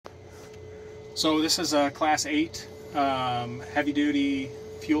So this is a Class 8 heavy-duty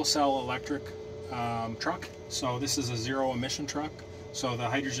fuel cell electric truck. So this is a zero-emission truck. So the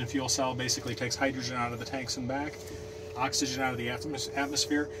hydrogen fuel cell basically takes hydrogen out of the tanks and back, oxygen out of the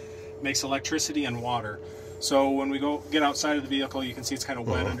atmosphere, makes electricity and water. So when we get outside of the vehicle, you can see it's kind of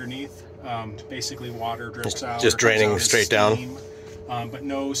wet underneath. Basically water drips out. Just draining straight down. But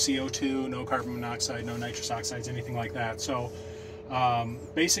no CO2, no carbon monoxide, no nitrous oxides, anything like that. So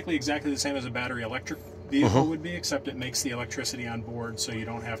basically exactly the same as a battery electric vehicle would be, except it makes the electricity on board so you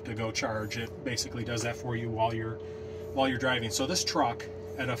don't have to go charge. It basically does that for you while you're driving. So this truck,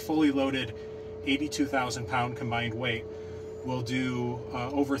 at a fully loaded 82,000 pound combined weight, will do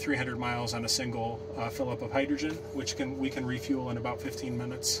over 300 miles on a single fill-up of hydrogen, which we can refuel in about 15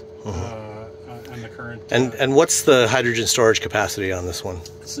 minutes on the current. And what's the hydrogen storage capacity on this one?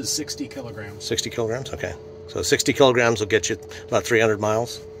 This is 60 kilograms. 60 kilograms? Okay. So 60 kilograms will get you about 300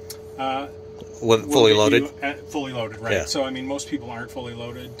 miles? Fully loaded? Fully loaded, right. Yeah. So, I mean, most people aren't fully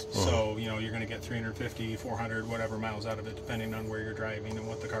loaded, so, you know, you're going to get 350, 400, whatever miles out of it, depending on where you're driving and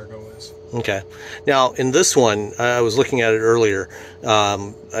what the cargo is. Okay. Now, in this one, I was looking at it earlier.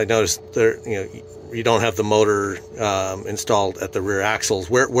 I noticed there, you don't have the motor installed at the rear axles.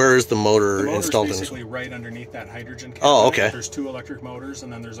 Where is the motor installed? The motor's basically right underneath that hydrogen cabinet. Oh, okay. There's two electric motors,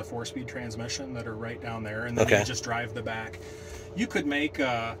 and then there's a 4-speed transmission that are right down there, and then you just drive the back. You could make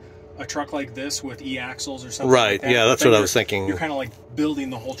a truck like this with e-axles or something like that. Yeah, that's what I was thinking. You're kind of like building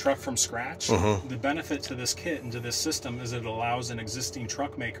the whole truck from scratch. The benefit to this kit and to this system is it allows an existing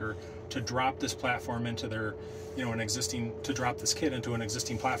truck maker to drop this platform into their, to drop this kit into an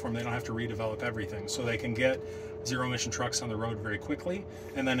existing platform. They don't have to redevelop everything. So they can get zero-emission trucks on the road very quickly.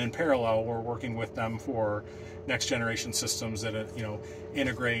 And then in parallel, we're working with them for next generation systems that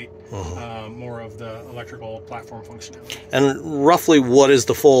integrate more of the electrical platform functionality. And roughly, what is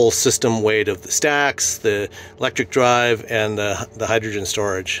the full system weight of the stacks, the electric drive, and the hydrogen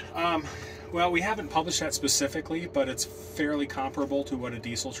storage? Well, we haven't published that specifically, but it's fairly comparable to what a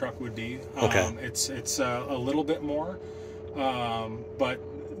diesel truck would be. Okay. It's a little bit more, but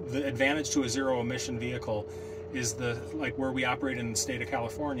the advantage to a zero-emission vehicle is where we operate in the state of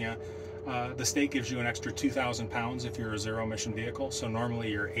California. The state gives you an extra 2,000 pounds if you're a zero-emission vehicle. So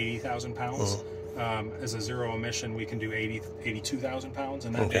normally you're 80,000 pounds. As a zero-emission, we can do 82,000 pounds,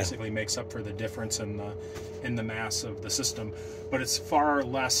 and that basically makes up for the difference in the mass of the system. But it's far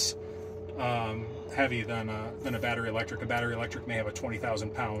less heavy than a battery electric. A battery electric may have a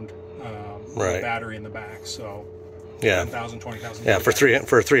 20,000 pound battery in the back. So 10,000, 20,000. Yeah, for a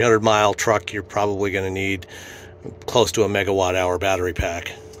 300-mile truck, you're probably going to need close to a megawatt-hour battery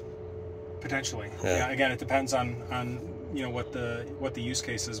pack. Potentially. Yeah. Again, it depends on what the use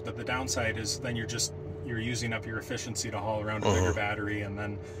case is, but the downside is then you're using up your efficiency to haul around a bigger battery, and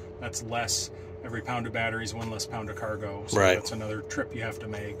then that's less. Every pound of battery is one less pound of cargo. So that's another trip you have to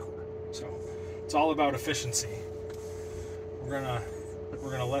make. So it's all about efficiency. We're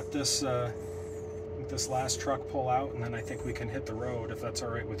gonna let this last truck pull out, and then I think we can hit the road if that's all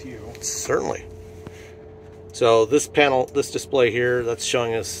right with you. Certainly. So this display here, that's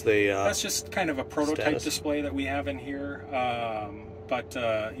showing us the that's just kind of a prototype display that we have in here.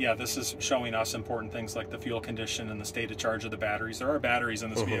 Yeah, this is showing us important things like the fuel condition and the state of charge of the batteries. There are batteries in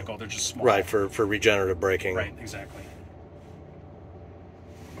this vehicle, they're just small. Right, for regenerative braking. Right, exactly.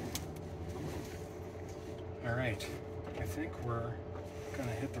 All right, I think we're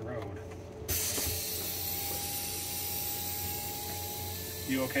gonna hit the road.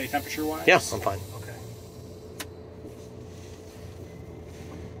 You okay temperature-wise? Yeah, I'm fine. Okay.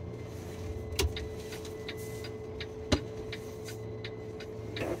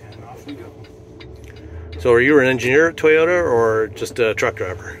 And off we go. So are you an engineer at Toyota or just a truck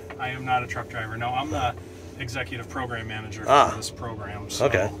driver? I am not a truck driver. No, I'm the executive program manager for this program. So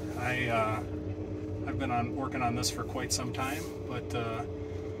I've been working on this for quite some time, but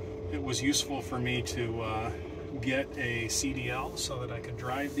it was useful for me to get a CDL so that I could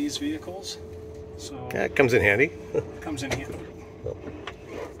drive these vehicles. So yeah, it comes in handy. It comes in handy.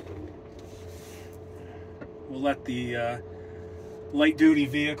 We'll let the light-duty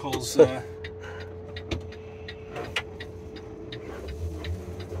vehicles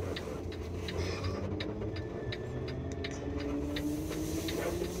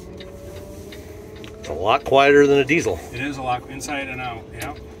It's a lot quieter than a diesel. It is a lot inside and out,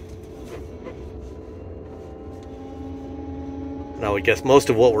 yeah. Now, I guess most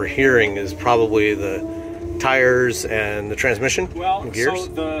of what we're hearing is probably the tires and the transmission. Well, and gears. so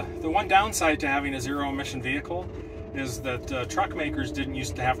the one downside to having a zero-emission vehicle is that truck makers didn't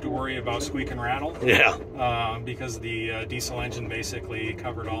used to have to worry about squeak and rattle. Yeah. Because the diesel engine basically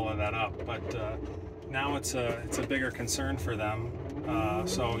covered all of that up. But now it's a bigger concern for them.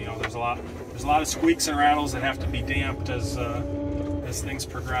 So you know, there's a lot of squeaks and rattles that have to be damped as things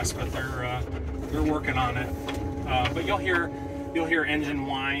progress. But they're working on it. But you'll hear engine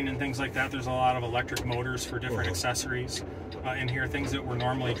whine and things like that. There's a lot of electric motors for different accessories in here. Things that were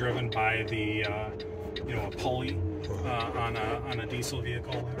normally driven by the you know, a pulley on a diesel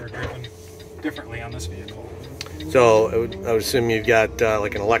vehicle are driven differently on this vehicle. So I would assume you've got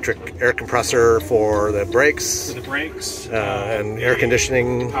like an electric air compressor for the brakes. For the brakes. And air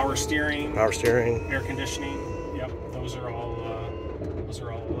conditioning. Power steering. Power steering. Air conditioning. Yep, those are all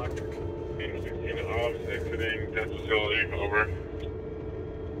electric. Exiting test facility, over.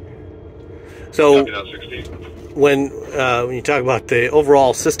 So when you talk about the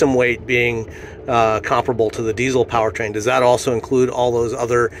overall system weight being comparable to the diesel powertrain, does that also include all those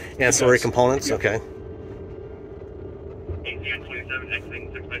other ancillary components? Yep. Okay. ACM 27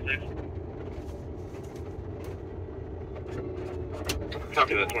 exiting 6x6.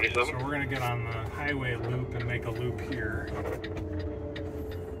 Copy that, 27. So we're going to get on the highway loop and make a loop here.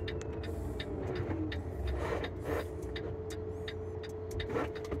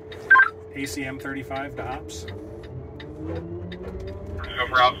 ACM 35 to ops. Go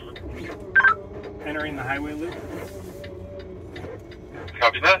for ops. Entering the highway loop.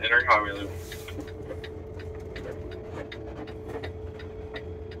 Copy that, entering highway loop.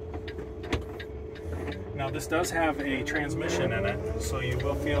 Now this does have a transmission in it, so you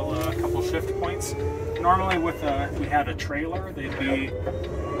will feel a couple shift points. Normally if we had a trailer, they'd be,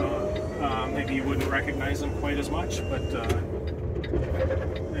 maybe you wouldn't recognize them quite as much, but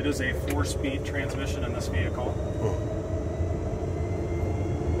it is a 4-speed transmission in this vehicle.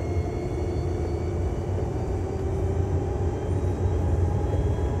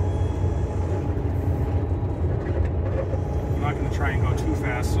 I'm not going to try and go too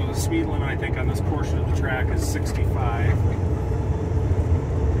fast, so the speed limit I think on this portion of the track is 65.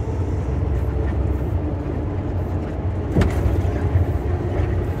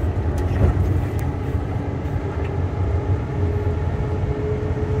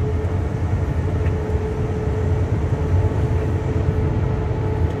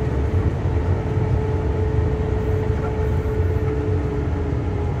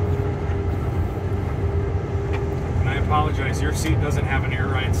 Apologize, your seat doesn't have an air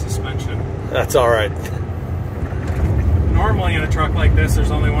ride suspension. That's all right. Normally in a truck like this, there's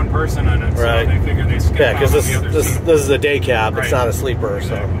only one person in it, so right. They figure they skip yeah, because the other seat. This is a day cab. Right. It's not a sleeper.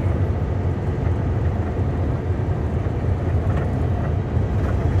 Exactly.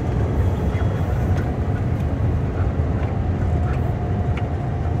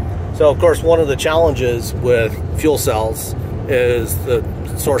 So of course, one of the challenges with fuel cells is the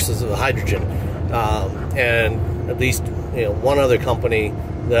sources of the hydrogen, and at least one other company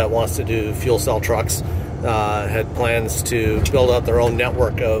that wants to do fuel cell trucks had plans to build out their own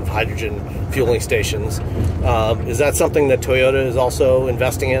network of hydrogen fueling stations. Is that something that Toyota is also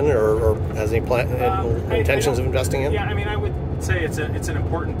investing in, or has any intentions of investing in? Yeah, I mean, I would say it's an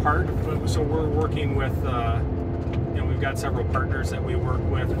important part. So we're working with, we've got several partners that we work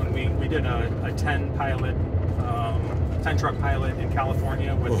with. When we did a 10 truck pilot in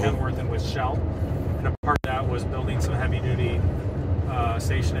California with Kenworth and with Shell. And a part of that was building some heavy-duty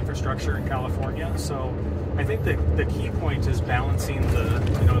station infrastructure in California. So I think the key point is balancing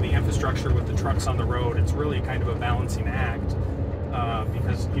the infrastructure with the trucks on the road. It's really kind of a balancing act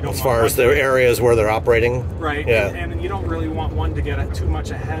because you don't. As far as the areas where they're operating, right? Yeah, and you don't really want one to get too much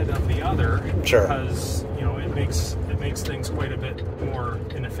ahead of the other. Sure. Because it makes things quite a bit more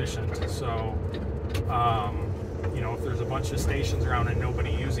inefficient. So. If there's a bunch of stations around and nobody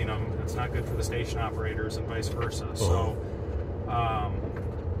using them, it's not good for the station operators and vice versa. So,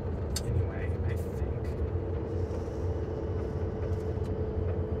 anyway, I think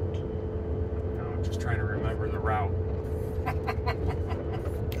I'm just trying to remember the route.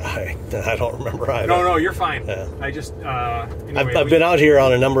 I don't remember either. No, you're fine. Yeah. I just anyway, I've been out here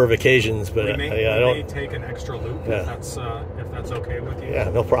on a number of occasions, but we I may don't take an extra loop if that's okay with you. Yeah,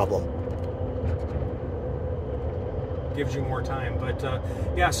 no problem. Gives you more time, but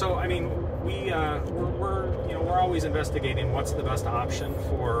so I mean, we're always investigating what's the best option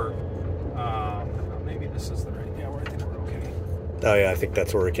for. Maybe this is the right. Yeah, I think we're okay. Oh yeah, I think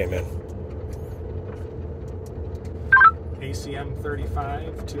that's where it came in. ACM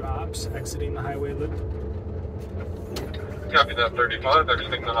 35 to ops, exiting the highway loop. Copy that, 35,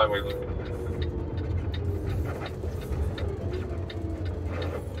 exiting the highway loop.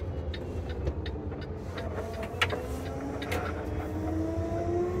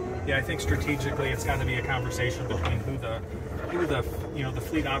 Yeah, I think strategically it's got to be a conversation between who the the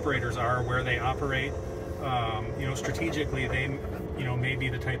fleet operators are, where they operate. Strategically they may be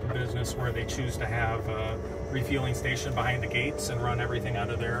the type of business where they choose to have a refueling station behind the gates and run everything out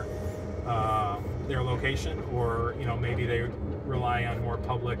of their location, or maybe they rely on more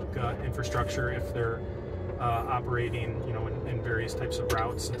public infrastructure if they're operating in various types of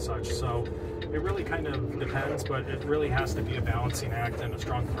routes and such. So it really kind of depends, but it really has to be a balancing act and a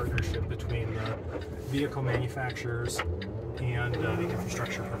strong partnership between the vehicle manufacturers and the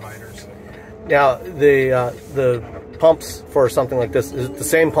infrastructure providers. Now, the pumps for something like this, is it the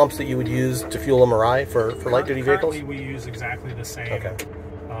same pumps that you would use to fuel MRI for light-duty vehicles? Currently, we use exactly the same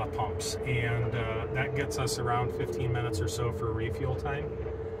pumps, and that gets us around 15 minutes or so for refuel time.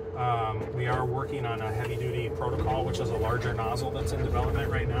 We are working on a heavy-duty protocol, which is a larger nozzle that's in development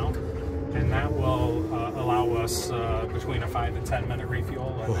right now, and that will allow us between a 5 and 10 minute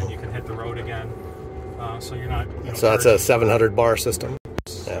refuel, and then you can hit the road again. So you're not. So that's a 700 bar system.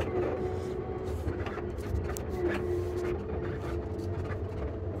 Yeah.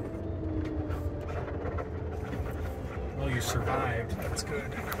 Well, you survived. That's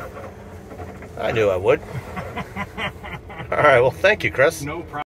good. I knew I would. All right. Well, thank you, Chris. No problem.